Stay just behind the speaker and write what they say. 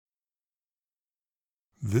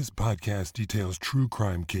This podcast details true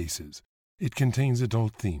crime cases. It contains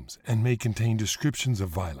adult themes and may contain descriptions of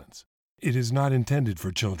violence. It is not intended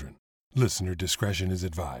for children. Listener discretion is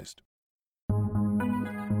advised.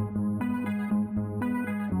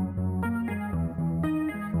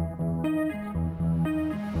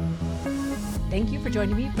 Thank you for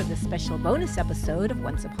joining me for this special bonus episode of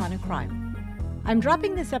Once Upon a Crime. I'm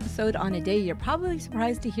dropping this episode on a day you're probably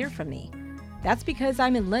surprised to hear from me. That's because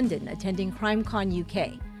I'm in London attending CrimeCon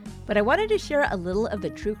UK, but I wanted to share a little of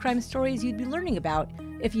the true crime stories you'd be learning about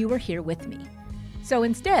if you were here with me. So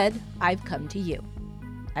instead, I've come to you.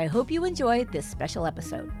 I hope you enjoy this special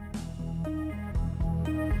episode.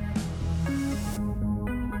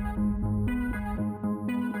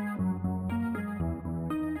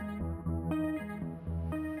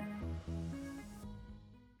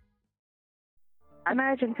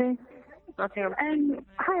 Emergency. Hi,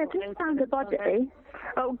 Hi, I just found a body.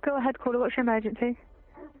 Oh, go ahead, caller. What's your emergency?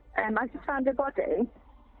 I just found a body.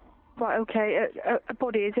 Right, okay. A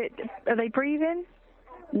body, is it... Are they breathing?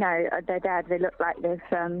 No, they're dead. They look like they've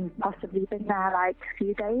possibly been there like a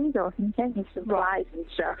few days or something. With some flies and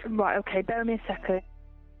stuff. Right, okay. Bear with me a second.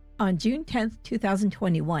 On June 10th,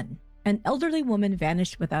 2021, an elderly woman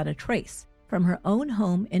vanished without a trace from her own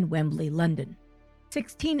home in Wembley, London.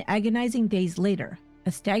 16 agonizing days later,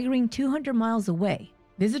 a staggering 200 miles away,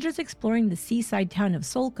 visitors exploring the seaside town of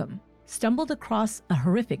Solcombe stumbled across a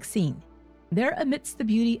horrific scene. There, amidst the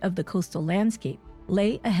beauty of the coastal landscape,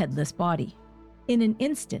 lay a headless body. In an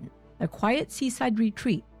instant, the quiet seaside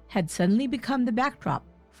retreat had suddenly become the backdrop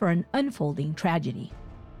for an unfolding tragedy.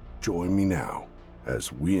 Join me now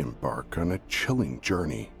as we embark on a chilling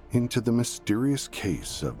journey into the mysterious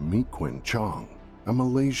case of Kuen Chong, a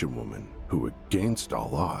Malaysian woman who, against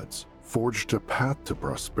all odds, forged a path to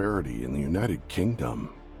prosperity in the United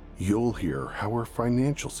Kingdom. You'll hear how her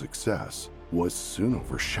financial success was soon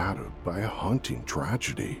overshadowed by a haunting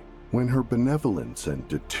tragedy when her benevolence and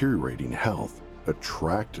deteriorating health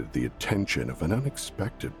attracted the attention of an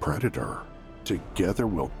unexpected predator. Together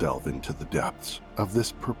we'll delve into the depths of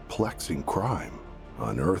this perplexing crime,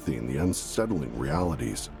 unearthing the unsettling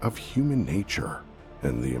realities of human nature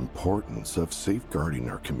and the importance of safeguarding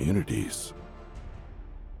our communities.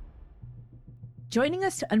 Joining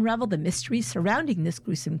us to unravel the mysteries surrounding this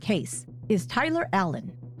gruesome case is Tyler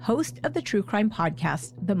Allen, host of the true crime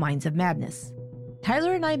podcast, The Minds of Madness.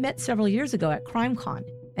 Tyler and I met several years ago at CrimeCon,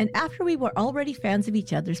 and after we were already fans of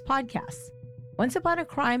each other's podcasts. Once Upon a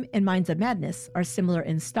Crime and Minds of Madness are similar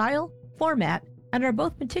in style, format, and are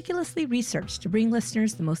both meticulously researched to bring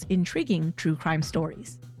listeners the most intriguing true crime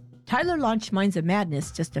stories. Tyler launched Minds of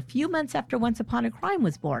Madness just a few months after Once Upon a Crime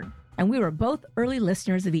was born, and we were both early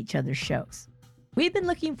listeners of each other's shows. We've been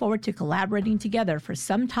looking forward to collaborating together for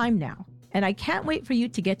some time now, and I can't wait for you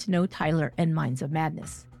to get to know Tyler and Minds of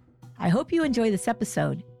Madness. I hope you enjoy this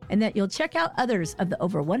episode and that you'll check out others of the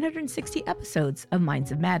over 160 episodes of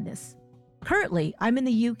Minds of Madness. Currently, I'm in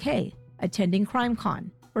the UK, attending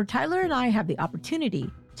CrimeCon, where Tyler and I have the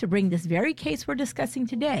opportunity to bring this very case we're discussing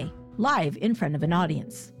today live in front of an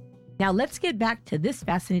audience. Now let's get back to this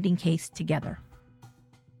fascinating case together.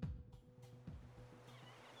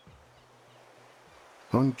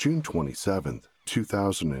 On June 27,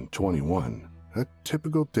 2021, a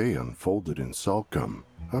typical day unfolded in Salcombe,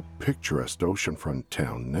 a picturesque oceanfront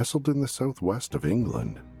town nestled in the southwest of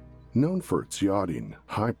England. Known for its yachting,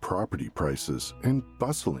 high property prices, and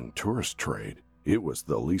bustling tourist trade, it was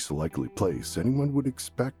the least likely place anyone would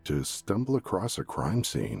expect to stumble across a crime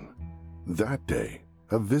scene. That day,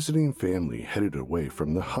 a visiting family headed away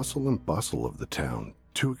from the hustle and bustle of the town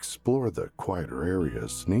to explore the quieter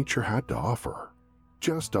areas nature had to offer.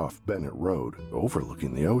 Just off Bennett Road,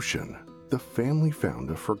 overlooking the ocean, the family found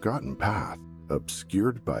a forgotten path,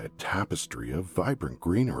 obscured by a tapestry of vibrant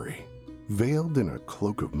greenery. Veiled in a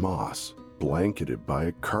cloak of moss, blanketed by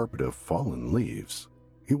a carpet of fallen leaves,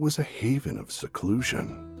 it was a haven of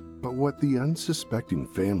seclusion. But what the unsuspecting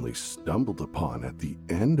family stumbled upon at the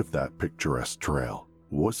end of that picturesque trail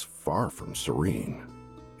was far from serene.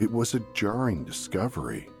 It was a jarring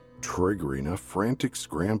discovery, triggering a frantic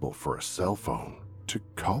scramble for a cell phone to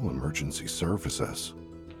call emergency services.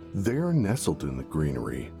 There, nestled in the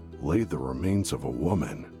greenery, lay the remains of a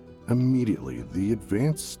woman. Immediately, the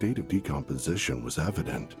advanced state of decomposition was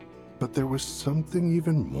evident, but there was something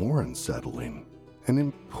even more unsettling. An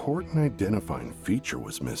important identifying feature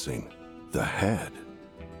was missing: the head.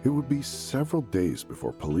 It would be several days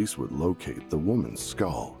before police would locate the woman's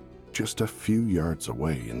skull, just a few yards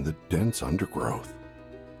away in the dense undergrowth.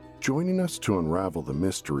 Joining us to unravel the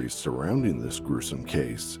mysteries surrounding this gruesome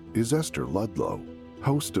case is Esther Ludlow,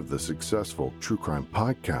 host of the successful true crime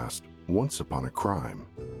podcast, Once Upon a Crime.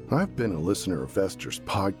 I've been a listener of Esther's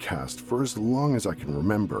podcast for as long as I can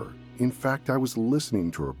remember. In fact, I was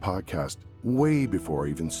listening to her podcast way before I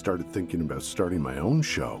even started thinking about starting my own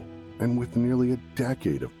show. And with nearly a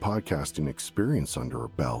decade of podcasting experience under her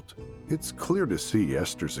belt, it's clear to see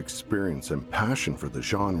Esther's experience and passion for the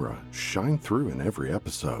genre shine through in every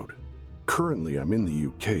episode. Currently, I'm in the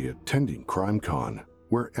UK attending CrimeCon,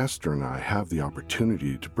 where Esther and I have the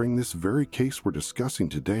opportunity to bring this very case we're discussing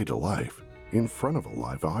today to life in front of a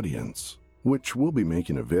live audience, which we'll be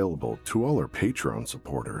making available to all our Patreon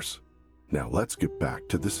supporters. Now let's get back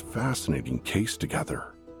to this fascinating case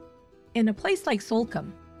together. In a place like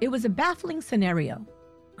Salcombe, it was a baffling scenario.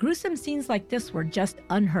 Gruesome scenes like this were just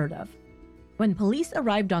unheard of. When police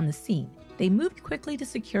arrived on the scene, they moved quickly to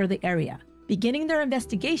secure the area, beginning their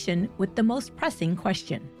investigation with the most pressing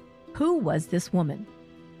question: who was this woman?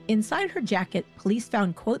 Inside her jacket, police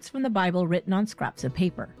found quotes from the Bible written on scraps of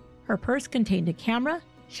paper. Her purse contained a camera,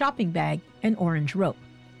 shopping bag, and orange rope,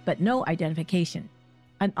 but no identification.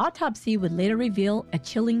 An autopsy would later reveal a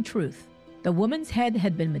chilling truth. The woman's head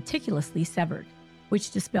had been meticulously severed,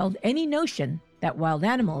 which dispelled any notion that wild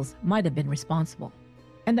animals might have been responsible.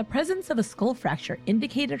 And the presence of a skull fracture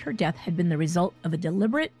indicated her death had been the result of a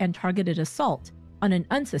deliberate and targeted assault on an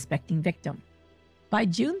unsuspecting victim. By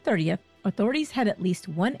June 30th, authorities had at least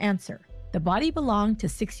one answer. The body belonged to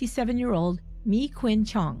 67-year-old Kuen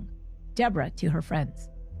Chong, Deborah to her friends.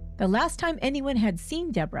 The last time anyone had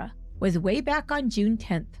seen Deborah was way back on June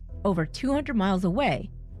 10th, over 200 miles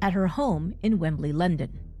away, at her home in Wembley,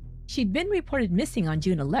 London. She'd been reported missing on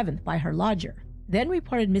June 11th by her lodger, then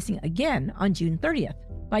reported missing again on June 30th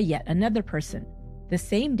by yet another person, the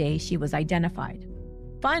same day she was identified.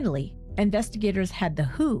 Finally, investigators had the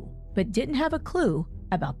who, but didn't have a clue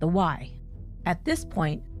about the why. At this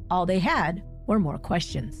point, all they had were more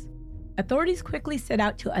questions. Authorities quickly set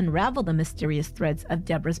out to unravel the mysterious threads of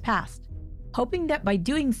Deborah's past, hoping that by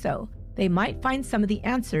doing so, they might find some of the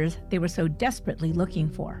answers they were so desperately looking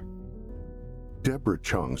for. Deborah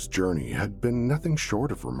Chong's journey had been nothing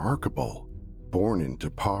short of remarkable. Born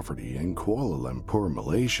into poverty in Kuala Lumpur,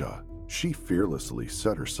 Malaysia, she fearlessly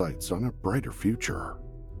set her sights on a brighter future.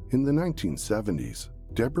 In the 1970s,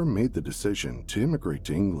 Deborah made the decision to immigrate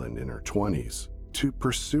to England in her 20s to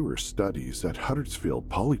pursue her studies at Huddersfield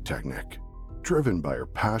Polytechnic, driven by her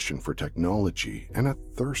passion for technology and a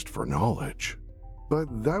thirst for knowledge.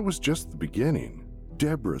 But that was just the beginning.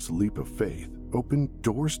 Deborah's leap of faith opened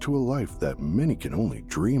doors to a life that many can only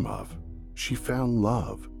dream of. She found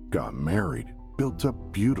love, got married, built a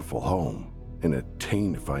beautiful home, and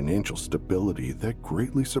attained financial stability that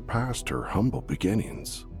greatly surpassed her humble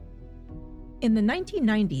beginnings. In the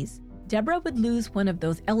 1990s, Deborah would lose one of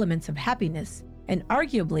those elements of happiness, and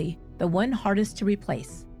arguably the one hardest to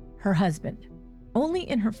replace, her husband. Only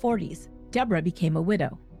in her 40s, Deborah became a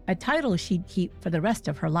widow, a title she'd keep for the rest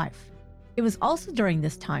of her life. It was also during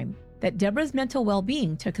this time that Deborah's mental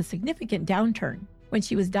well-being took a significant downturn when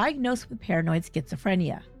she was diagnosed with paranoid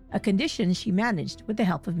schizophrenia, a condition she managed with the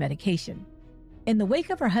help of medication. In the wake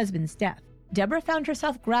of her husband's death, Deborah found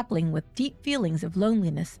herself grappling with deep feelings of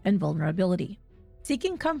loneliness and vulnerability.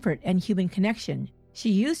 Seeking comfort and human connection, she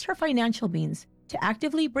used her financial means to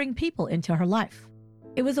actively bring people into her life.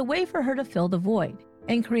 It was a way for her to fill the void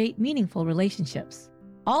and create meaningful relationships,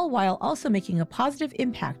 all while also making a positive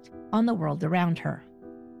impact on the world around her.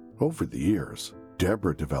 Over the years,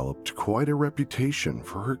 Deborah developed quite a reputation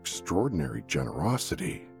for her extraordinary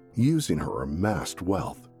generosity, using her amassed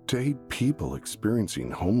wealth to aid people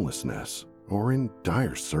experiencing homelessness or in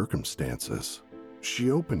dire circumstances.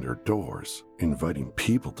 She opened her doors, inviting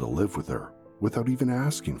people to live with her without even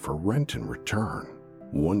asking for rent in return.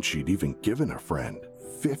 Once she'd even given a friend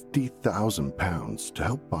 £50,000 to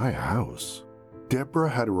help buy a house. Deborah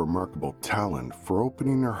had a remarkable talent for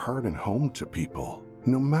opening her heart and home to people,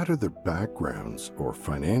 no matter their backgrounds or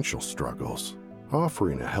financial struggles,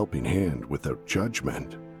 offering a helping hand without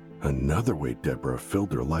judgment. Another way Deborah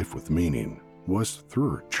filled her life with meaning was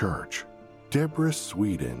through her church. Deborah's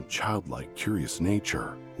sweet and childlike curious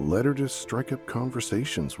nature led her to strike up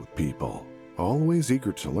conversations with people, always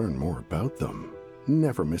eager to learn more about them,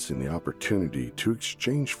 never missing the opportunity to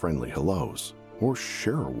exchange friendly hellos or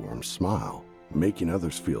share a warm smile, making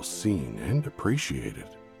others feel seen and appreciated.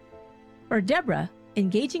 For Deborah,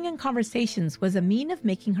 engaging in conversations was a mean of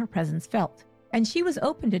making her presence felt, and she was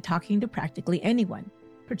open to talking to practically anyone,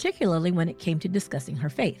 particularly when it came to discussing her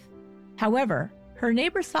faith. However, her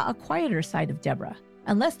neighbors saw a quieter side of Deborah,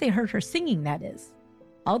 unless they heard her singing, that is.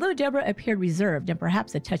 Although Deborah appeared reserved and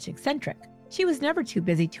perhaps a touch eccentric, she was never too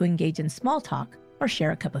busy to engage in small talk or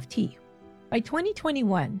share a cup of tea. By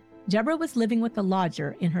 2021, Deborah was living with a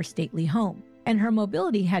lodger in her stately home, and her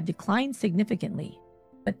mobility had declined significantly.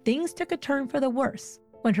 But things took a turn for the worse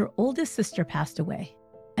when her oldest sister passed away,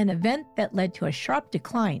 an event that led to a sharp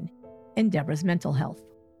decline in Deborah's mental health.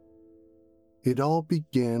 It all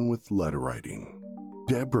began with letter writing.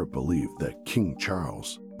 Deborah believed that King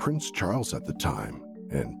Charles, Prince Charles at the time,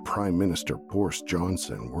 and Prime Minister Boris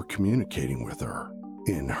Johnson were communicating with her.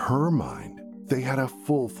 In her mind, they had a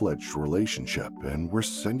full-fledged relationship and were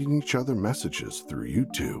sending each other messages through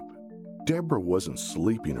YouTube. Deborah wasn't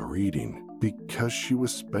sleeping or eating because she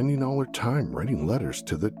was spending all her time writing letters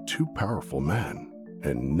to the two powerful men,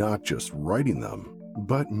 and not just writing them,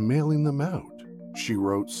 but mailing them out. She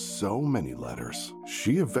wrote so many letters,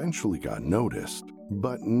 she eventually got noticed,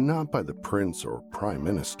 but not by the prince or prime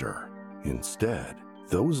minister. Instead,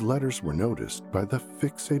 those letters were noticed by the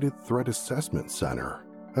Fixated Threat Assessment Center,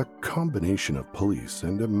 a combination of police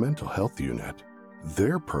and a mental health unit.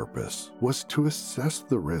 Their purpose was to assess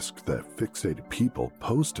the risk that fixated people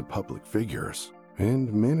pose to public figures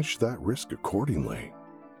and manage that risk accordingly.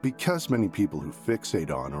 Because many people who fixate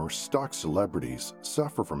on or stalk celebrities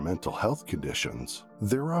suffer from mental health conditions,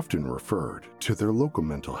 they're often referred to their local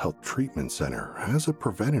mental health treatment center as a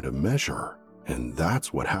preventative measure. And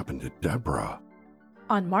that's what happened to Deborah.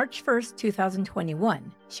 On March 1,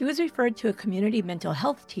 2021, she was referred to a community mental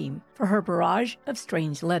health team for her barrage of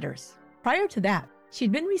strange letters. Prior to that,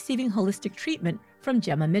 she'd been receiving holistic treatment from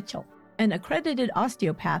Gemma Mitchell, an accredited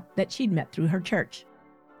osteopath that she'd met through her church.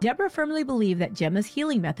 Deborah firmly believed that Gemma's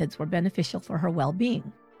healing methods were beneficial for her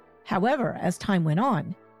well-being. However, as time went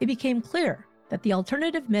on, it became clear that the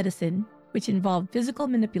alternative medicine, which involved physical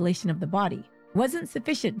manipulation of the body, wasn't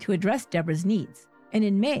sufficient to address Deborah's needs, and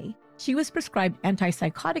in May, she was prescribed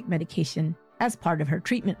antipsychotic medication as part of her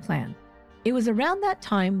treatment plan. It was around that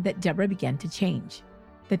time that Deborah began to change.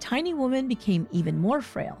 The tiny woman became even more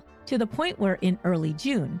frail, to the point where in early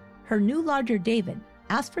June, her new lodger David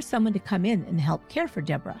asked for someone to come in and help care for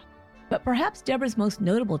Deborah. But perhaps Deborah's most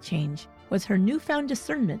notable change was her newfound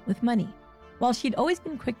discernment with money. While she'd always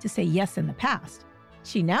been quick to say yes in the past,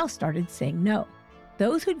 she now started saying no.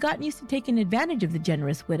 Those who'd gotten used to taking advantage of the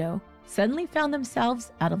generous widow suddenly found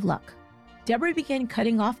themselves out of luck. Deborah began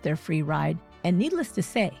cutting off their free ride, and needless to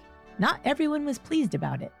say, not everyone was pleased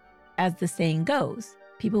about it. As the saying goes,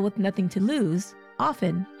 people with nothing to lose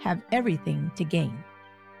often have everything to gain.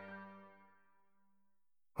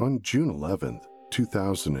 On June 11,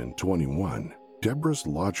 2021, Deborah's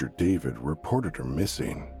lodger David reported her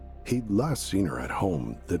missing. He'd last seen her at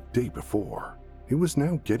home the day before. It was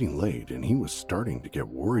now getting late and he was starting to get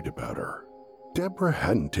worried about her. Deborah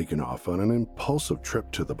hadn't taken off on an impulsive trip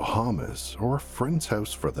to the Bahamas or a friend's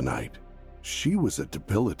house for the night. She was a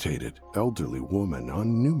debilitated, elderly woman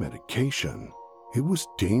on new medication. It was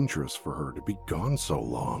dangerous for her to be gone so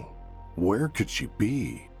long. Where could she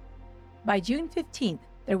be? By June 15th,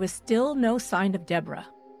 there was still no sign of Deborah.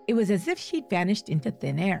 It was as if she'd vanished into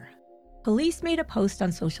thin air. Police made a post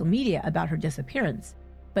on social media about her disappearance,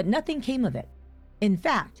 but nothing came of it. In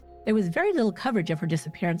fact, there was very little coverage of her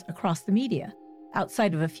disappearance across the media,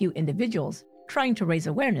 outside of a few individuals trying to raise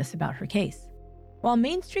awareness about her case. While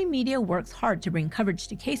mainstream media works hard to bring coverage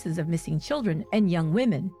to cases of missing children and young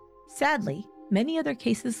women, sadly, many other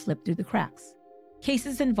cases slip through the cracks.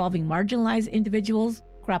 Cases involving marginalized individuals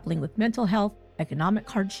grappling with mental health, economic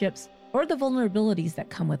hardships, or the vulnerabilities that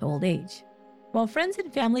come with old age. While friends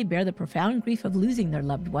and family bear the profound grief of losing their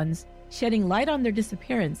loved ones, shedding light on their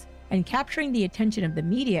disappearance and capturing the attention of the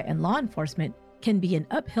media and law enforcement can be an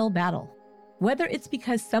uphill battle. Whether it's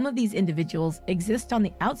because some of these individuals exist on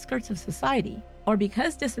the outskirts of society, or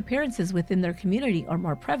because disappearances within their community are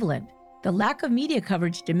more prevalent, the lack of media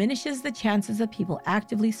coverage diminishes the chances of people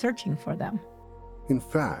actively searching for them. In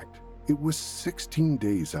fact, it was 16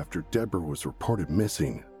 days after Deborah was reported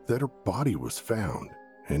missing that her body was found,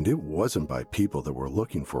 and it wasn't by people that were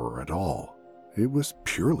looking for her at all. It was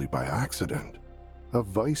purely by accident. A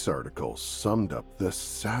Vice article summed up the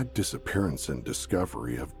sad disappearance and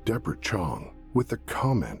discovery of Deborah Chong with a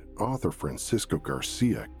comment author Francisco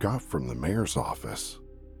Garcia got from the mayor's office.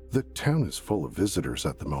 The town is full of visitors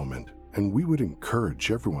at the moment, and we would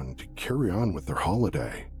encourage everyone to carry on with their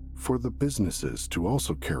holiday, for the businesses to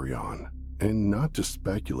also carry on, and not to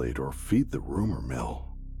speculate or feed the rumor mill.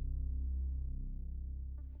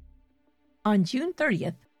 On June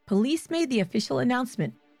 30th, police made the official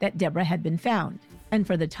announcement that Deborah had been found, and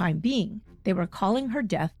for the time being, they were calling her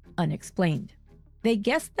death unexplained. They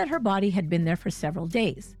guessed that her body had been there for several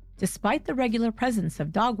days, despite the regular presence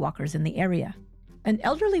of dog walkers in the area. An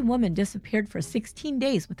elderly woman disappeared for 16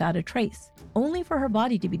 days without a trace, only for her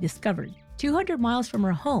body to be discovered 200 miles from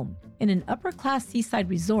her home in an upper-class seaside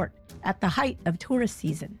resort at the height of tourist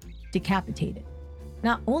season. decapitated.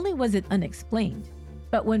 Not only was it unexplained,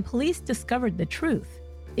 but when police discovered the truth,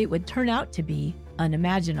 it would turn out to be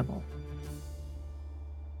unimaginable.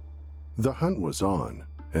 The hunt was on,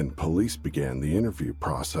 and police began the interview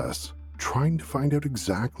process, trying to find out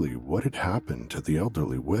exactly what had happened to the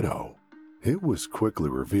elderly widow. It was quickly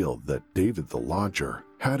revealed that David the lodger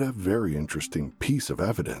had a very interesting piece of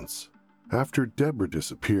evidence. After Deborah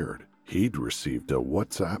disappeared, he'd received a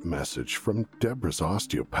WhatsApp message from Deborah's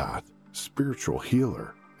osteopath, spiritual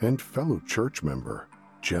healer, and fellow church member,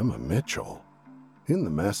 Gemma Mitchell. In the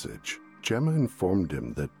message, Gemma informed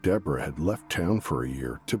him that Deborah had left town for a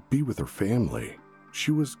year to be with her family.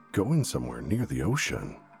 She was going somewhere near the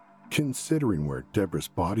ocean. Considering where Deborah's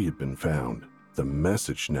body had been found, the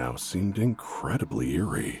message now seemed incredibly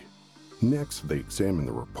eerie. Next, they examined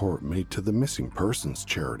the report made to the Missing Persons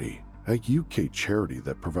Charity, a UK charity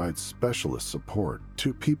that provides specialist support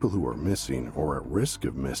to people who are missing or at risk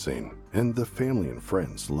of missing, and the family and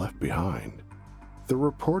friends left behind. The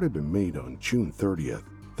report had been made on June 30th,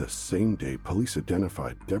 the same day police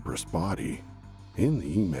identified Deborah's body. In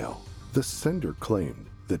the email, the sender claimed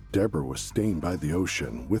that Deborah was staying by the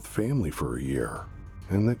ocean with family for a year,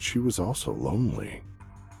 and that she was also lonely.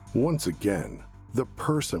 Once again, the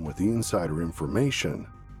person with the insider information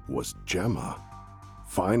was Gemma.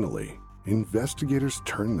 Finally, investigators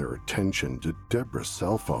turned their attention to Deborah's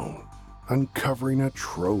cell phone, uncovering a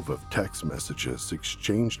trove of text messages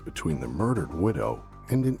exchanged between the murdered widow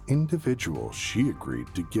and an individual she agreed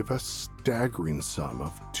to give a staggering sum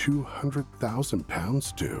of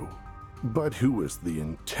 £200,000 to. But who was the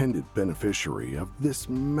intended beneficiary of this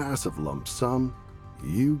massive lump sum?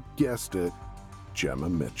 You guessed it, Gemma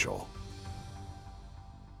Mitchell.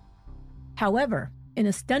 However, in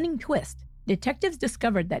a stunning twist, detectives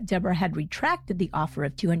discovered that Deborah had retracted the offer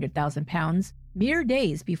of £200,000 mere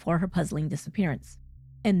days before her puzzling disappearance.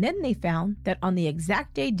 And then they found that on the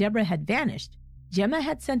exact day Deborah had vanished, Gemma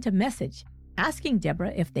had sent a message asking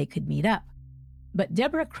Deborah if they could meet up. But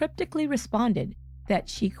Deborah cryptically responded that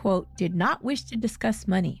she, quote, did not wish to discuss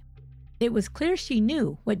money. It was clear she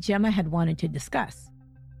knew what Gemma had wanted to discuss.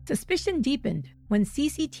 Suspicion deepened when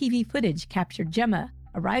CCTV footage captured Gemma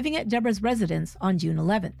arriving at Deborah's residence on June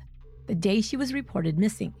 11th, the day she was reported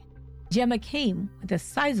missing. Gemma came with a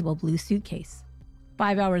sizable blue suitcase.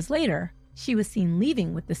 5 hours later, she was seen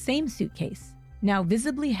leaving with the same suitcase, now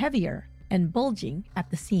visibly heavier and bulging at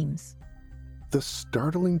the seams. The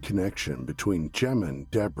startling connection between Gemma and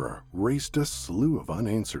Deborah raised a slew of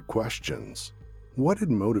unanswered questions. What had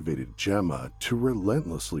motivated Gemma to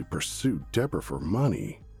relentlessly pursue Deborah for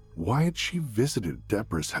money? Why had she visited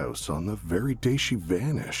Deborah's house on the very day she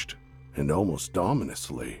vanished? And almost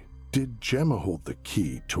ominously, did Gemma hold the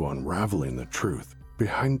key to unraveling the truth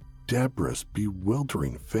behind Deborah's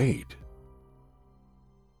bewildering fate?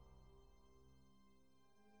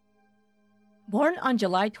 Born on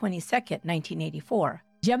July 22, 1984,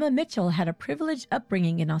 Gemma Mitchell had a privileged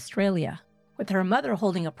upbringing in Australia, with her mother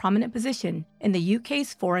holding a prominent position in the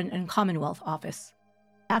UK's Foreign and Commonwealth Office.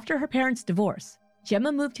 After her parents' divorce,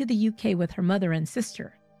 Gemma moved to the UK with her mother and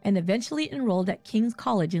sister, and eventually enrolled at King's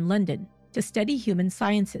College in London to study human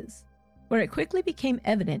sciences, where it quickly became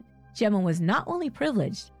evident Gemma was not only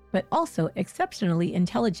privileged, but also exceptionally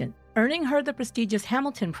intelligent, earning her the prestigious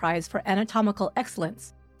Hamilton Prize for Anatomical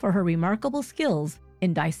Excellence for her remarkable skills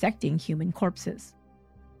in dissecting human corpses.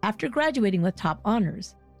 After graduating with top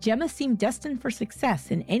honors, Gemma seemed destined for success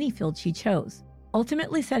in any field she chose,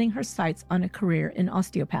 ultimately setting her sights on a career in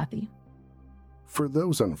osteopathy. For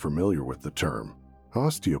those unfamiliar with the term,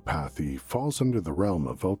 osteopathy falls under the realm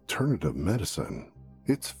of alternative medicine.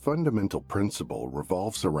 Its fundamental principle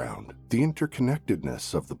revolves around the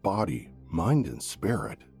interconnectedness of the body, mind, and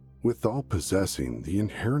spirit, with all possessing the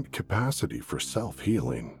inherent capacity for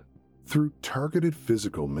self-healing. Through targeted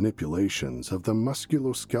physical manipulations of the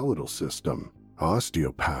musculoskeletal system,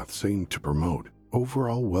 osteopaths aim to promote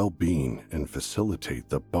overall well-being and facilitate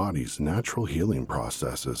the body's natural healing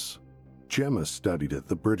processes. Gemma studied at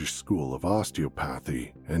the British School of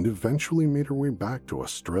Osteopathy and eventually made her way back to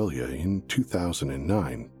Australia in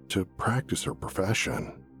 2009 to practice her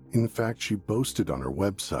profession. In fact, she boasted on her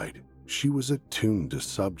website she was attuned to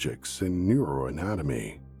subjects in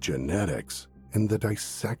neuroanatomy, genetics, and the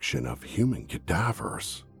dissection of human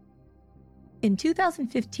cadavers. In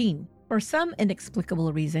 2015, for some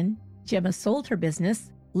inexplicable reason, Gemma sold her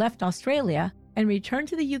business, left Australia, and returned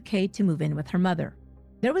to the UK to move in with her mother.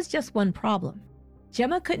 There was just one problem.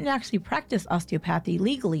 Gemma couldn't actually practice osteopathy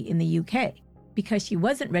legally in the UK because she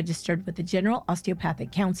wasn't registered with the General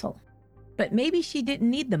Osteopathic Council. But maybe she didn't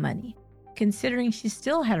need the money, considering she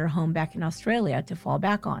still had her home back in Australia to fall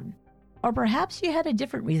back on. Or perhaps she had a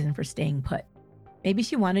different reason for staying put. Maybe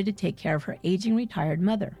she wanted to take care of her aging retired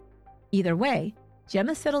mother. Either way,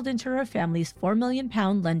 Gemma settled into her family's £4 million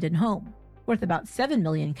London home, worth about $7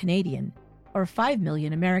 million Canadian, or $5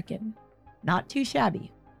 million American. Not too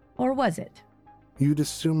shabby. Or was it? You'd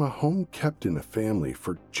assume a home kept in a family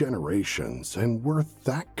for generations and worth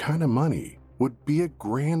that kind of money would be a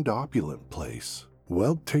grand opulent place,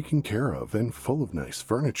 well taken care of and full of nice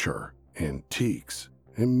furniture, antiques,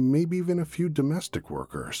 and maybe even a few domestic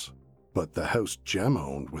workers. But the house Gemma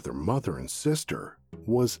owned with her mother and sister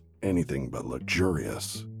was anything but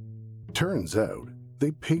luxurious. Turns out,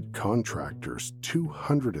 they paid contractors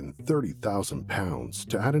 £230,000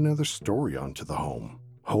 to add another story onto the home,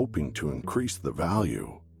 hoping to increase the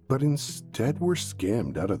value, but instead were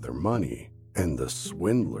scammed out of their money, and the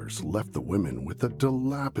swindlers left the women with a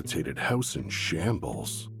dilapidated house in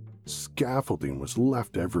shambles. Scaffolding was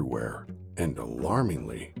left everywhere, and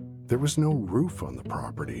alarmingly, there was no roof on the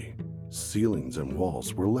property. Ceilings and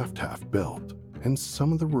walls were left half-built, and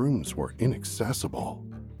some of the rooms were inaccessible.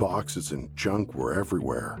 Boxes and junk were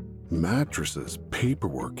everywhere. Mattresses,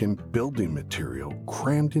 paperwork, and building material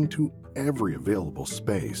crammed into every available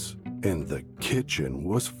space, and the kitchen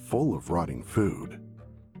was full of rotting food.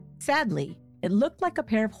 Sadly, it looked like a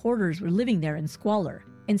pair of hoarders were living there in squalor,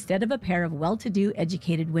 instead of a pair of well-to-do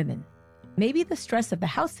educated women. Maybe the stress of the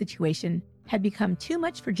house situation had become too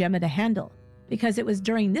much for Gemma to handle, because it was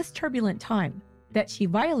during this turbulent time that she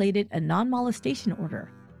violated a non-molestation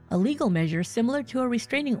order, a legal measure similar to a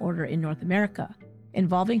restraining order in North America,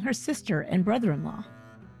 involving her sister and brother-in-law.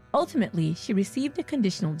 Ultimately, she received a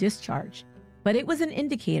conditional discharge, but it was an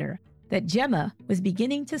indicator that Gemma was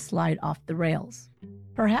beginning to slide off the rails.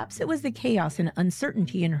 Perhaps it was the chaos and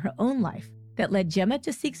uncertainty in her own life that led Gemma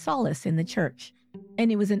to seek solace in the church.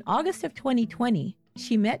 And it was in August of 2020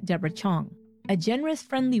 she met Deborah Chong, a generous,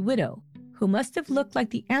 friendly widow who must have looked like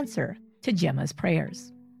the answer to Gemma's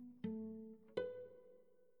prayers.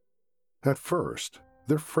 At first,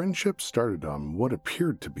 their friendship started on what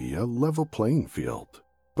appeared to be a level playing field.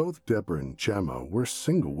 Both Deborah and Gemma were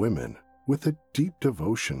single women with a deep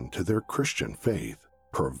devotion to their Christian faith,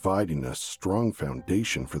 providing a strong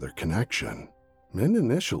foundation for their connection. And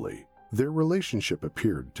initially, their relationship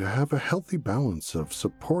appeared to have a healthy balance of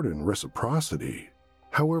support and reciprocity.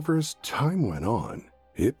 However, as time went on,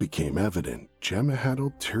 it became evident Gemma had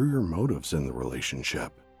ulterior motives in the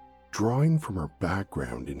relationship. Drawing from her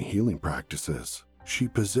background in healing practices, she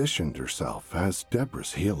positioned herself as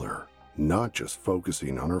Deborah's healer, not just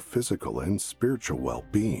focusing on her physical and spiritual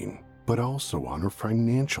well-being, but also on her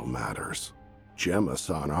financial matters. Gemma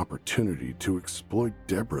saw an opportunity to exploit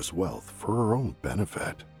Deborah's wealth for her own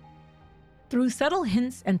benefit. Through subtle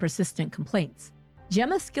hints and persistent complaints,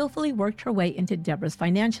 Gemma skillfully worked her way into Deborah's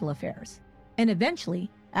financial affairs. And eventually,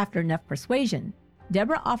 after enough persuasion,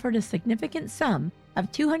 Deborah offered a significant sum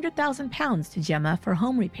of £200,000 to Gemma for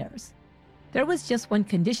home repairs. There was just one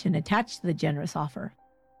condition attached to the generous offer.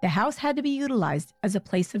 The house had to be utilized as a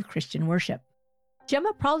place of Christian worship.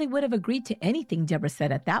 Gemma probably would have agreed to anything Deborah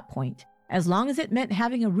said at that point, as long as it meant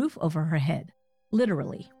having a roof over her head,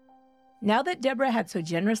 literally. Now that Deborah had so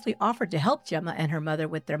generously offered to help Gemma and her mother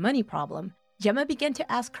with their money problem, Gemma began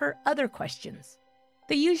to ask her other questions.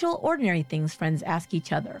 The usual ordinary things friends ask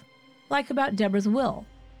each other, like about Deborah's will,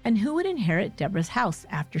 and who would inherit Deborah's house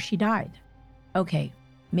after she died. Okay,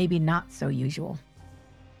 maybe not so usual.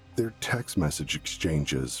 Their text message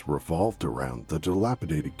exchanges revolved around the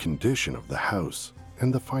dilapidated condition of the house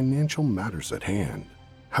and the financial matters at hand.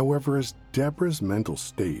 However, as Deborah's mental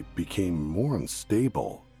state became more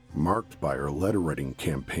unstable, marked by her letter-writing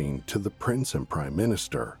campaign to the Prince and Prime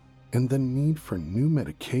Minister, and the need for new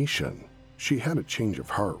medication, she had a change of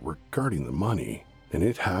heart regarding the money, and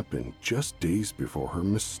it happened just days before her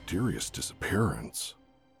mysterious disappearance.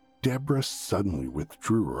 Deborah suddenly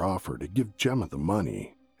withdrew her offer to give Gemma the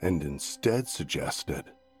money, and instead suggested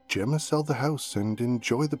Gemma sell the house and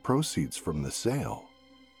enjoy the proceeds from the sale.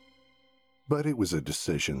 But it was a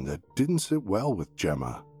decision that didn't sit well with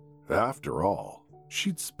Gemma. After all,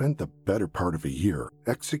 she'd spent the better part of a year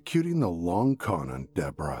executing the long con on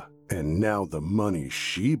Deborah, and now the money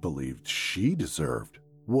she believed she deserved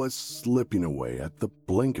was slipping away at the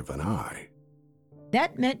blink of an eye.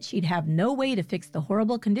 That meant she'd have no way to fix the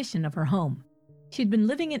horrible condition of her home. She'd been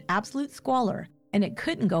living in absolute squalor, and it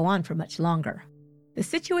couldn't go on for much longer. The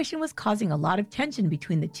situation was causing a lot of tension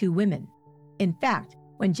between the two women. In fact,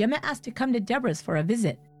 when Gemma asked to come to Deborah's for a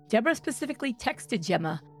visit, Deborah specifically texted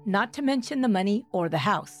Gemma not to mention the money or the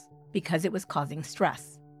house, because it was causing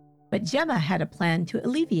stress. But Gemma had a plan to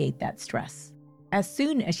alleviate that stress, as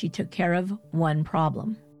soon as she took care of one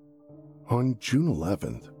problem. On June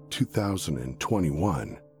 11th,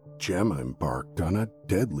 2021, Gemma embarked on a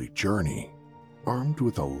deadly journey. Armed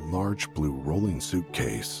with a large blue rolling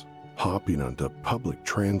suitcase, hopping onto public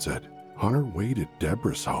transit on her way to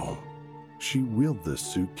Deborah's home. She wheeled the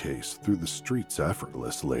suitcase through the streets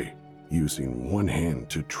effortlessly, using one hand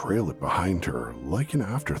to trail it behind her like an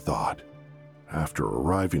afterthought. After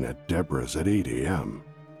arriving at Deborah's at 8 a.m.,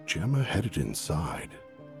 Gemma headed inside.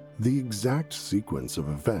 The exact sequence of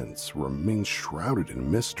events remains shrouded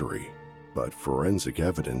in mystery, but forensic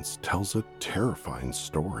evidence tells a terrifying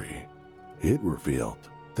story. It revealed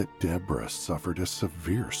that Deborah suffered a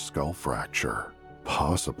severe skull fracture,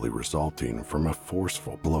 possibly resulting from a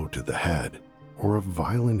forceful blow to the head or a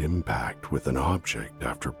violent impact with an object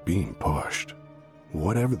after being pushed.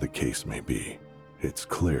 Whatever the case may be, it's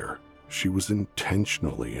clear she was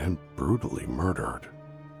intentionally and brutally murdered.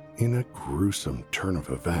 In a gruesome turn of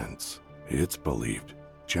events, it's believed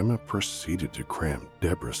Gemma proceeded to cram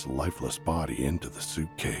Deborah's lifeless body into the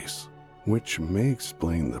suitcase, which may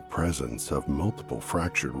explain the presence of multiple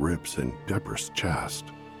fractured ribs in Deborah's chest.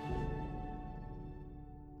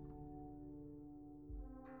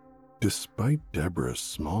 Despite Deborah's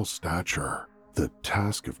small stature, the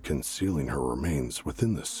task of concealing her remains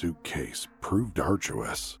within the suitcase proved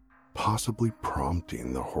arduous, possibly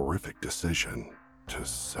prompting the horrific decision to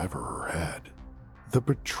sever her head. The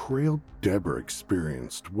betrayal Deborah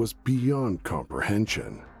experienced was beyond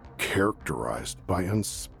comprehension, characterized by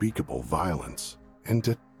unspeakable violence and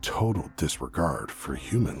a total disregard for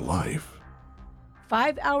human life.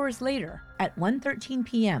 5 hours later, at 1:13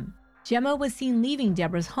 p.m., Gemma was seen leaving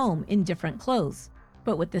Deborah's home in different clothes,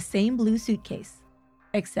 but with the same blue suitcase.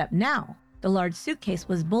 Except now, the large suitcase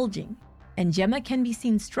was bulging, and Gemma can be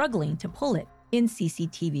seen struggling to pull it in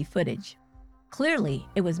CCTV footage. Clearly,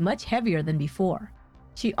 it was much heavier than before.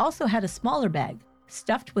 She also had a smaller bag,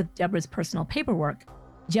 stuffed with Deborah's personal paperwork.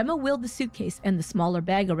 Gemma wheeled the suitcase and the smaller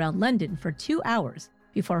bag around London for 2 hours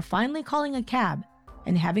before finally calling a cab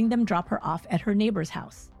and having them drop her off at her neighbor's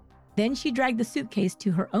house. Then she dragged the suitcase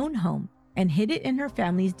to her own home and hid it in her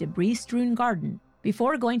family's debris-strewn garden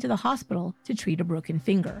before going to the hospital to treat a broken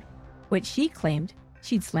finger, which she claimed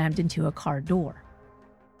she'd slammed into a car door.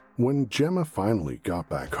 When Gemma finally got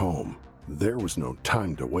back home, there was no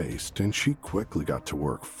time to waste, and she quickly got to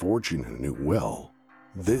work forging a new will.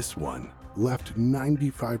 This one left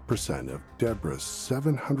 95% of Deborah's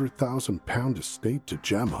 £700,000 estate to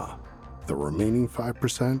Gemma. The remaining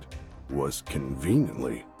 5% was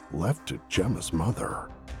conveniently left to Gemma's mother.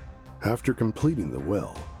 After completing the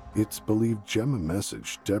will, it's believed Gemma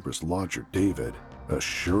messaged Deborah's lodger David,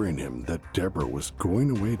 assuring him that Deborah was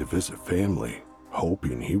going away to visit family,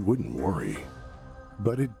 hoping he wouldn't worry.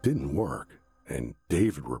 But it didn't work, and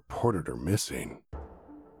David reported her missing.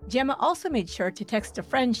 Gemma also made sure to text a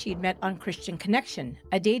friend she'd met on Christian Connection,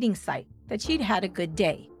 a dating site, that she'd had a good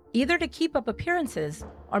day, either to keep up appearances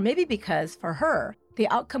or maybe because, for her, the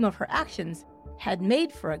outcome of her actions had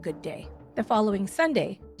made for a good day. The following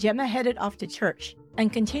Sunday, Gemma headed off to church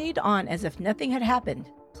and continued on as if nothing had happened,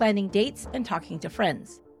 planning dates and talking to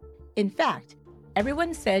friends. In fact,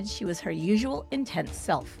 everyone said she was her usual intense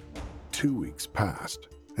self. 2 weeks passed,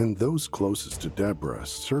 and those closest to Deborah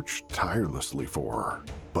searched tirelessly for her.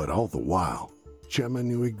 But all the while, Gemma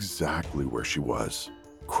knew exactly where she was,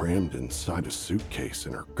 crammed inside a suitcase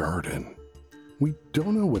in her garden. We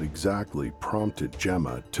don't know what exactly prompted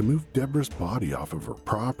Gemma to move Deborah's body off of her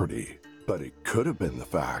property, but it could have been the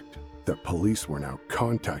fact that police were now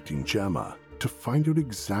contacting Gemma to find out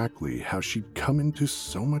exactly how she'd come into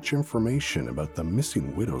so much information about the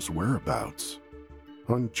missing widow's whereabouts.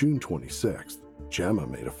 On June 26th, Gemma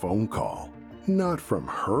made a phone call. Not from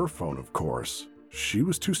her phone, of course. She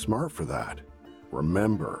was too smart for that.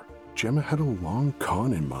 Remember, Gemma had a long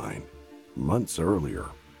con in mind. Months earlier,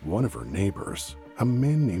 one of her neighbors, a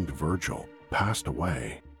man named Virgil, passed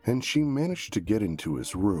away, and she managed to get into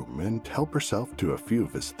his room and help herself to a few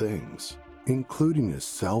of his things, including his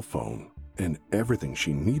cell phone and everything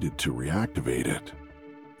she needed to reactivate it.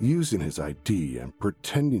 Using his ID and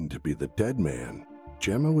pretending to be the dead man,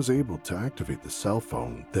 Gemma was able to activate the cell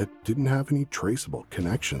phone that didn't have any traceable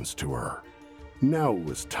connections to her. Now it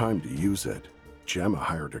was time to use it. Gemma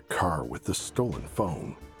hired a car with the stolen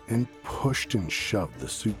phone and pushed and shoved the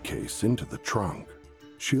suitcase into the trunk.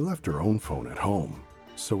 She left her own phone at home,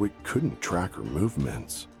 so it couldn't track her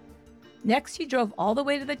movements. Next, she drove all the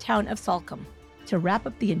way to the town of Salcombe to wrap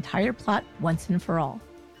up the entire plot once and for all.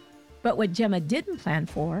 But what Gemma didn't plan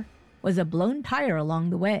for was a blown tire along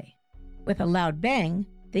the way. With a loud bang,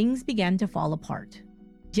 things began to fall apart.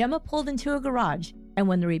 Gemma pulled into a garage, and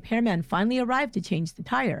when the repairman finally arrived to change the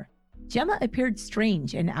tire, Gemma appeared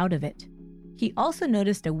strange and out of it. He also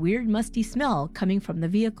noticed a weird musty smell coming from the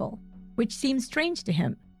vehicle, which seemed strange to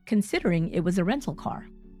him, considering it was a rental car.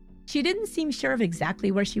 She didn't seem sure of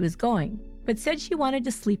exactly where she was going, but said she wanted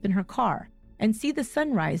to sleep in her car and see the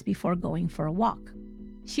sunrise before going for a walk.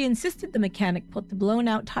 She insisted the mechanic put the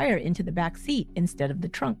blown-out tire into the back seat instead of the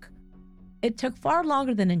trunk. It took far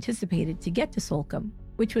longer than anticipated to get to Salcombe,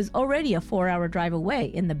 which was already a 4-hour drive away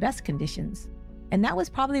in the best conditions, and that was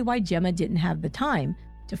probably why Gemma didn't have the time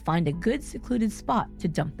to find a good secluded spot to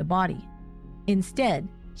dump the body. Instead,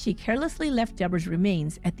 she carelessly left Deborah's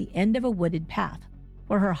remains at the end of a wooded path,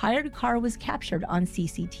 where her hired car was captured on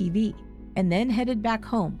CCTV, and then headed back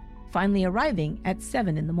home, finally arriving at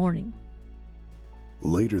 7 in the morning.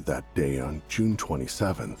 Later that day, on June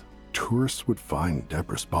 27th, tourists would find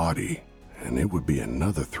Deborah's body, and it would be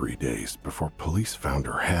another 3 days before police found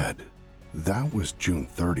her head. That was June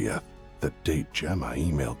 30th, the date Gemma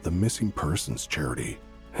emailed the missing persons charity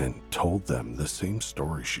and told them the same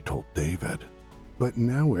story she told David. But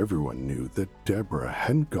now everyone knew that Deborah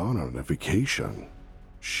hadn't gone on a vacation.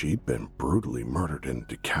 She'd been brutally murdered and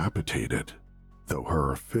decapitated, though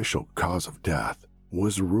her official cause of death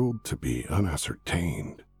was ruled to be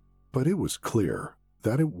unascertained. But it was clear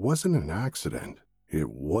that it wasn't an accident, it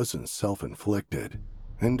wasn't self-inflicted,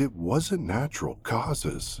 and it wasn't natural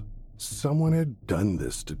causes. Someone had done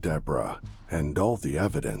this to Deborah, and all the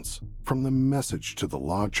evidence, from the message to the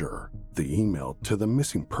lodger, the email to the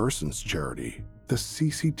missing persons charity, the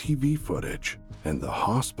CCTV footage, and the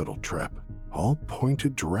hospital trip, all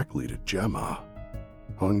pointed directly to Gemma.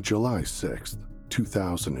 On July 6th,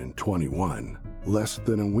 2021, less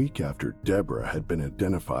than a week after Deborah had been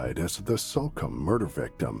identified as the Salcombe murder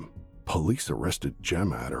victim, police arrested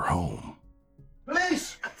Gemma at her home.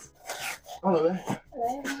 Police! Hello there.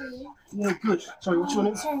 Hello, how are you? Yeah, good. Sorry, what's your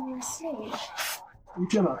name? I'm asleep. You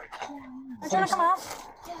Gemma? Do you want to come out?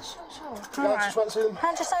 Yeah, sure. Yeah, I just want to see them.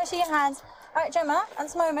 Hand just over to your hands. All right, Gemma, at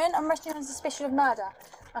this moment, I'm arresting you on suspicion of murder.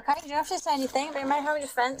 Okay, you don't have to say anything, but you may have a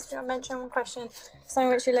defence. Do not mention one question, something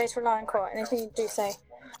which you later rely in court. Anything you do say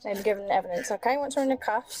may be given evidence, okay? Once we're in the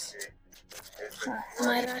cuffs. Am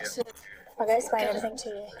I allowed to I'll go explain everything to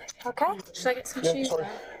you. Okay? Should I get some Yeah, shoes sorry.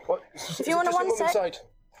 then? What? If you want to one sec. Inside?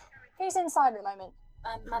 Who's inside at the moment?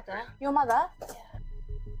 Mother. Your mother?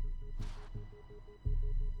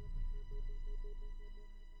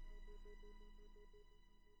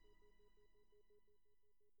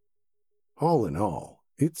 All in all,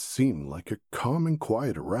 it seemed like a calm and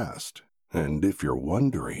quiet arrest, and if you're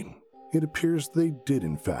wondering, it appears they did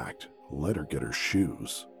in fact let her get her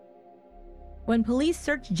shoes. When police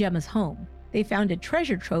searched Gemma's home, they found a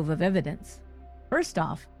treasure trove of evidence. First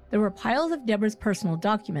off, there were piles of Deborah's personal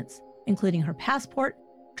documents, including her passport,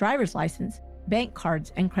 driver's license, bank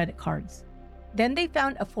cards, and credit cards. Then they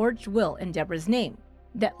found a forged will in Deborah's name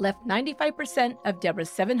that left 95% of Deborah's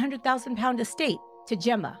 £700,000 estate to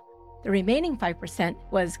Gemma. The remaining 5%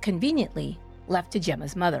 was, conveniently, left to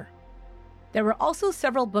Gemma's mother. There were also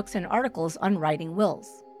several books and articles on writing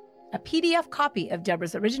wills. A PDF copy of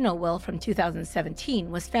Deborah's original will from 2017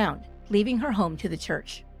 was found, leaving her home to the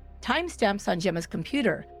church. Timestamps on Gemma's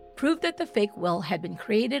computer proved that the fake will had been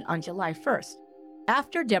created on July 1st,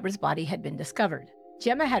 after Deborah's body had been discovered.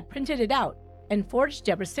 Gemma had printed it out and forged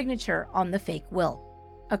Deborah's signature on the fake will.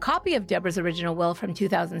 A copy of Deborah's original will from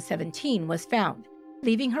 2017 was found,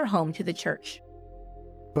 leaving her home to the church.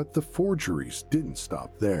 But the forgeries didn't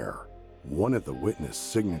stop there. One of the witness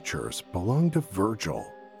signatures belonged to Virgil,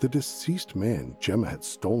 the deceased man Gemma had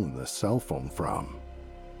stolen the cell phone from.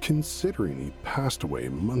 Considering he passed away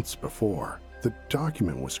months before the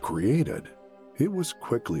document was created, it was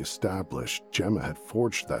quickly established Gemma had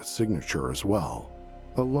forged that signature as well,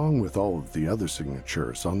 along with all of the other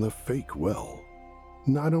signatures on the fake will.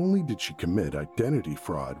 Not only did she commit identity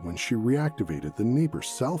fraud when she reactivated the neighbor's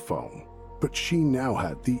cell phone, but she now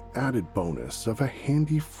had the added bonus of a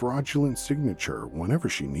handy fraudulent signature whenever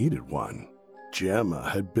she needed one. Gemma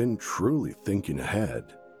had been truly thinking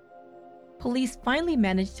ahead. Police finally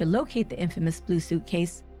managed to locate the infamous blue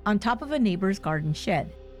suitcase on top of a neighbor's garden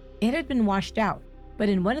shed. It had been washed out, but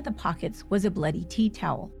in one of the pockets was a bloody tea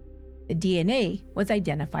towel. The DNA was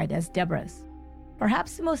identified as Deborah's.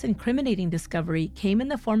 Perhaps the most incriminating discovery came in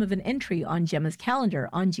the form of an entry on Gemma's calendar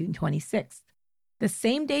on June 26th, the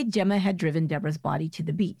same day Gemma had driven Deborah's body to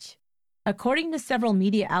the beach. According to several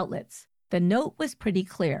media outlets, the note was pretty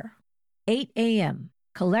clear. 8 a.m.,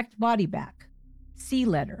 collect body back. C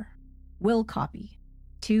letter. Will copy.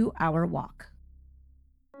 2-hour walk.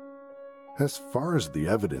 As far as the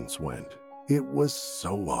evidence went, it was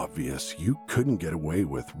so obvious you couldn't get away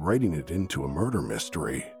with writing it into a murder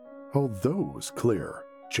mystery. Although it was clear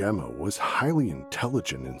Gemma was highly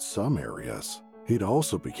intelligent in some areas, it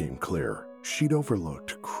also became clear she'd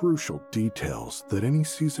overlooked crucial details that any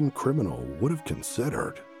seasoned criminal would have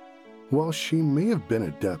considered. While she may have been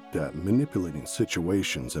adept at manipulating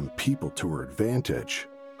situations and people to her advantage,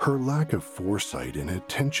 her lack of foresight and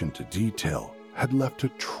attention to detail had left a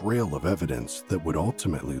trail of evidence that would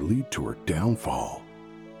ultimately lead to her downfall.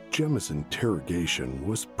 Gemma's interrogation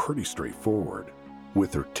was pretty straightforward,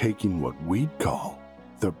 with her taking what we'd call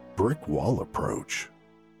the brick wall approach.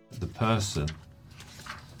 The person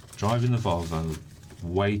driving the Volvo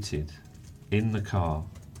waited in the car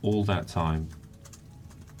all that time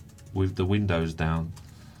with the windows down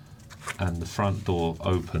and the front door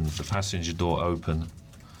open, the passenger door open,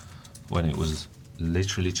 when it was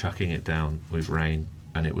literally chucking it down with rain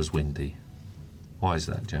and it was windy. Why is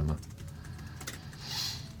that, Gemma?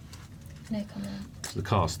 No comment. The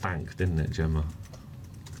car stank, didn't it, Gemma?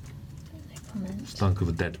 No comment. Stunk of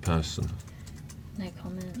a dead person. No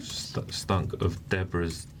comment. Stunk of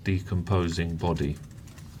Deborah's decomposing body.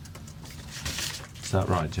 Is that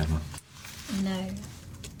right, Gemma? No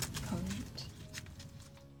comment.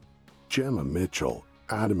 Gemma Mitchell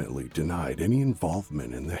adamantly denied any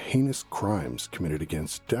involvement in the heinous crimes committed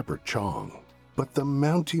against Deborah Chong, but the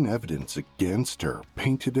mounting evidence against her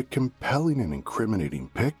painted a compelling and incriminating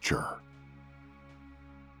picture.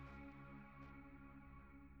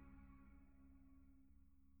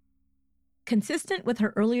 Consistent with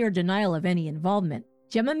her earlier denial of any involvement,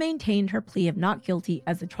 Gemma maintained her plea of not guilty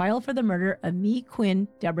as the trial for the murder of Kuen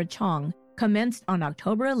Deborah Chong commenced on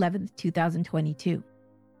October 11, 2022.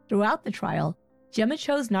 Throughout the trial, Gemma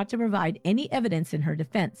chose not to provide any evidence in her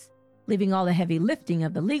defense, leaving all the heavy lifting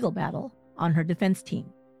of the legal battle on her defense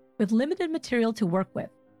team. With limited material to work with,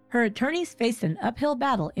 her attorneys faced an uphill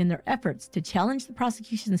battle in their efforts to challenge the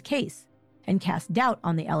prosecution's case and cast doubt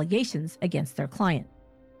on the allegations against their client.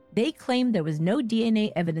 They claimed there was no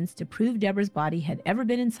DNA evidence to prove Deborah's body had ever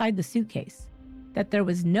been inside the suitcase, that there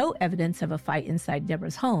was no evidence of a fight inside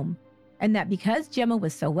Deborah's home, and that because Gemma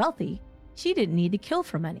was so wealthy, she didn't need to kill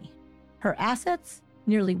for money. Her assets,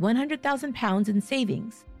 nearly £100,000 in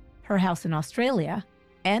savings, her house in Australia,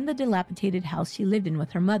 and the dilapidated house she lived in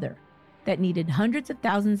with her mother, that needed hundreds of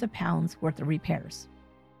thousands of pounds worth of repairs.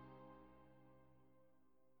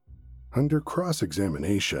 Under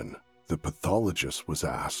cross-examination, the pathologist was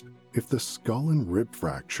asked if the skull and rib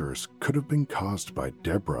fractures could have been caused by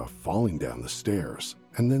Deborah falling down the stairs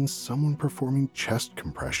and then someone performing chest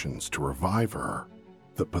compressions to revive her.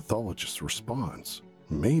 The pathologist's response,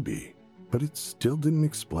 maybe, but it still didn't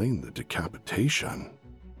explain the decapitation.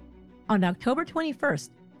 On October 21st,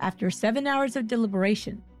 after 7 hours of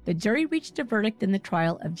deliberation, the jury reached a verdict in the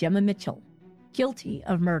trial of Gemma Mitchell, guilty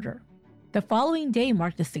of murder. The following day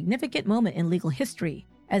marked a significant moment in legal history,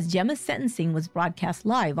 as Gemma's sentencing was broadcast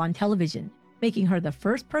live on television, making her the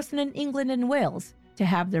first person in England and Wales to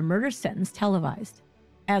have their murder sentence televised.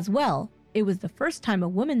 As well, it was the first time a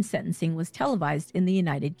woman's sentencing was televised in the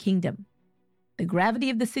United Kingdom. The gravity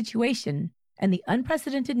of the situation and the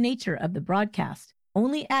unprecedented nature of the broadcast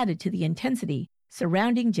only added to the intensity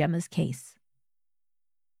surrounding Gemma's case.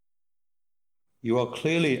 You are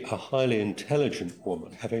clearly a highly intelligent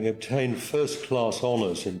woman, having obtained first-class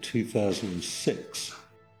honours in 2006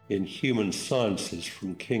 in human sciences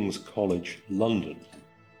from King's College, London,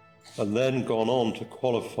 and then gone on to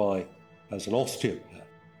qualify as an osteopath.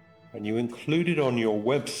 And you included on your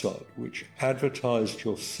website, which advertised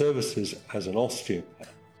your services as an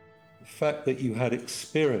osteopath, the fact that you had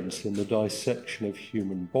experience in the dissection of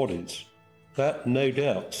human bodies. That no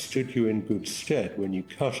doubt stood you in good stead when you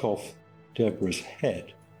cut off Deborah's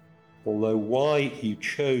head, although why you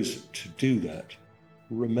chose to do that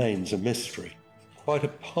remains a mystery. Quite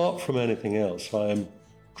apart from anything else, I am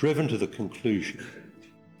driven to the conclusion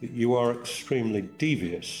that you are extremely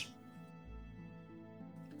devious.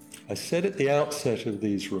 I said at the outset of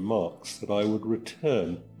these remarks that I would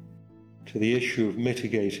return to the issue of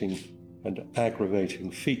mitigating and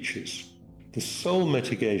aggravating features. The sole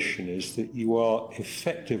mitigation is that you are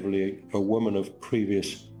effectively a woman of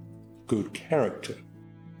previous good character,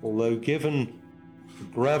 although given the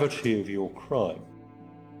gravity of your crime,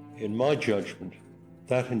 in my judgment,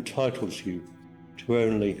 that entitles you to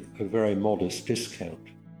only a very modest discount.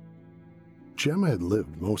 Gemma had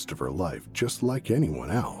lived most of her life just like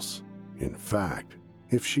anyone else. In fact,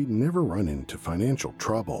 if she'd never run into financial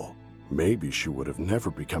trouble, maybe she would have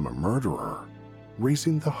never become a murderer,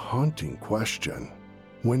 raising the haunting question: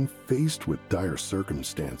 when faced with dire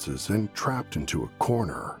circumstances and trapped into a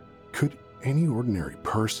corner, could any ordinary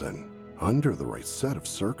person, under the right set of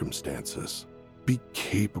circumstances, be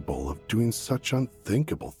capable of doing such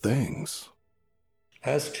unthinkable things?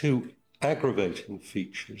 As to aggravating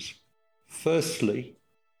features, firstly,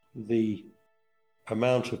 the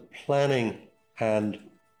amount of planning and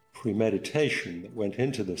premeditation that went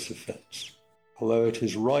into this offence, although it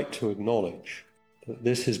is right to acknowledge that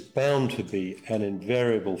this is bound to be an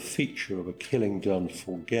invariable feature of a killing done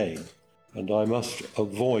for gain, and I must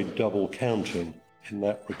avoid double counting in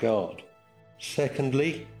that regard.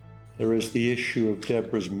 Secondly, there is the issue of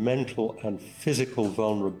Deborah's mental and physical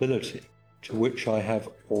vulnerability, to which I have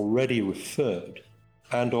already referred,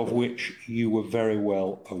 and of which you were very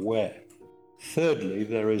well aware. Thirdly,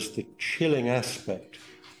 there is the chilling aspect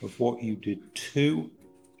of what you did to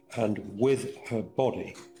and with her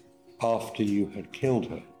body after you had killed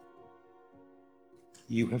her.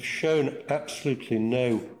 You have shown absolutely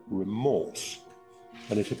no remorse,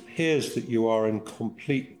 and it appears that you are in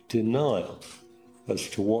complete denial as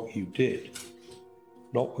to what you did,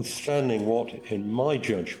 notwithstanding what, in my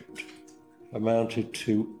judgment, amounted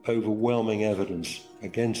to overwhelming evidence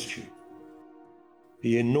against you.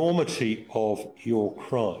 The enormity of your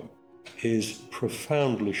crime is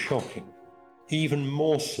profoundly shocking, even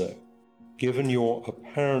more so given your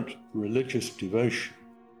apparent religious devotion,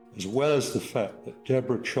 as well as the fact that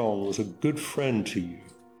Deborah Chong was a good friend to you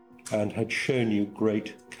and had shown you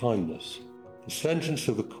great kindness. The sentence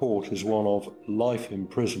of the court is one of life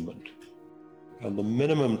imprisonment, and the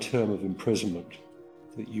minimum term of imprisonment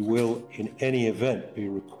that you will in any event be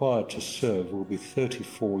required to serve will be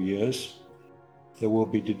 34 years. There will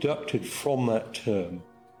be deducted from that term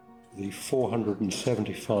the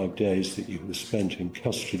 475 days that you have spent in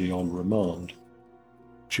custody on remand.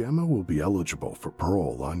 Gemma will be eligible for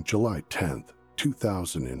parole on July 10th,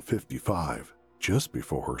 2055, just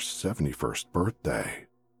before her 71st birthday.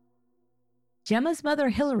 Gemma's mother,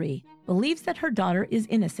 Hillary, believes that her daughter is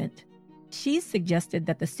innocent. She's suggested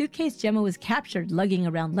that the suitcase Gemma was captured lugging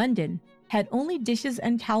around London had only dishes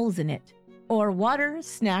and towels in it, or water,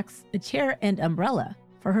 snacks, a chair, and umbrella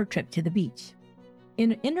for her trip to the beach.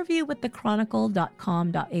 In an interview with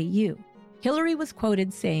thechronicle.com.au, Hillary was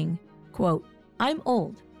quoted saying, quote, "I'm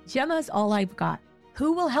old. Gemma's all I've got.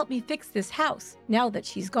 Who will help me fix this house now that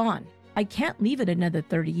she's gone? I can't leave it another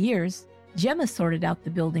 30 years. Gemma sorted out the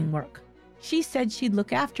building work. She said she'd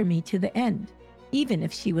look after me to the end, even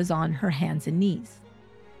if she was on her hands and knees."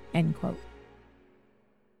 End quote.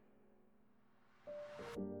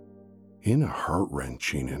 In a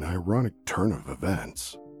heart-wrenching and ironic turn of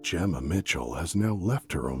events, Gemma Mitchell has now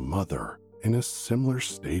left her own mother in a similar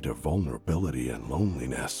state of vulnerability and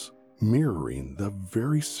loneliness, mirroring the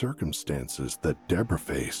very circumstances that Deborah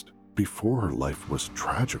faced before her life was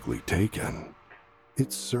tragically taken.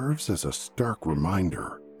 It serves as a stark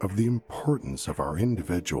reminder of the importance of our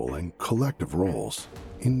individual and collective roles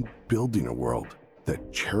in building a world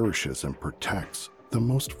that cherishes and protects the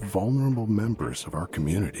most vulnerable members of our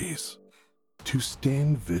communities. To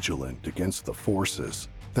stand vigilant against the forces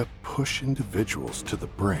that push individuals to the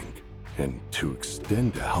brink, and to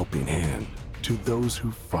extend a helping hand to those who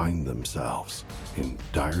find themselves in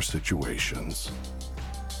dire situations.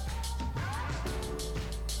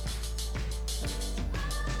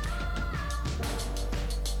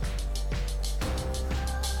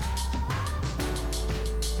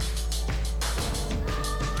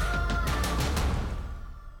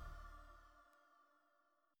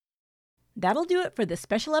 That'll do it for this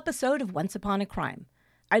special episode of Once Upon a Crime.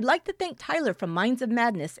 I'd like to thank Tyler from Minds of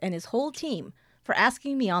Madness and his whole team for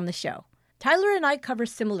asking me on the show. Tyler and I cover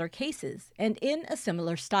similar cases and in a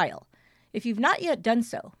similar style. If you've not yet done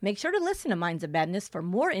so, make sure to listen to Minds of Madness for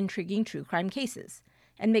more intriguing true crime cases.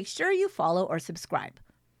 And make sure you follow or subscribe.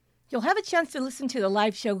 You'll have a chance to listen to the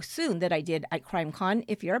live show soon that I did at CrimeCon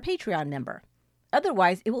if you're a Patreon member.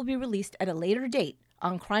 Otherwise, it will be released at a later date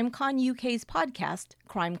on CrimeCon UK's podcast,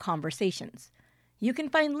 Crime Conversations. You can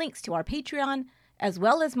find links to our Patreon, as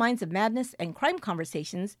well as Minds of Madness and Crime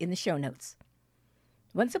Conversations in the show notes.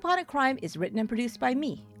 Once Upon a Crime is written and produced by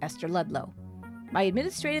me, Esther Ludlow. My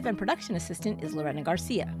administrative and production assistant is Lorena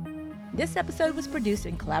Garcia. This episode was produced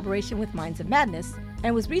in collaboration with Minds of Madness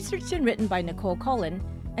and was researched and written by Nicole Cullen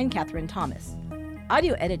and Catherine Thomas.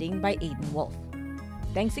 Audio editing by Aidan Wolf.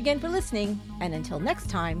 Thanks again for listening, and until next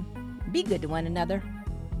time, be good to one another.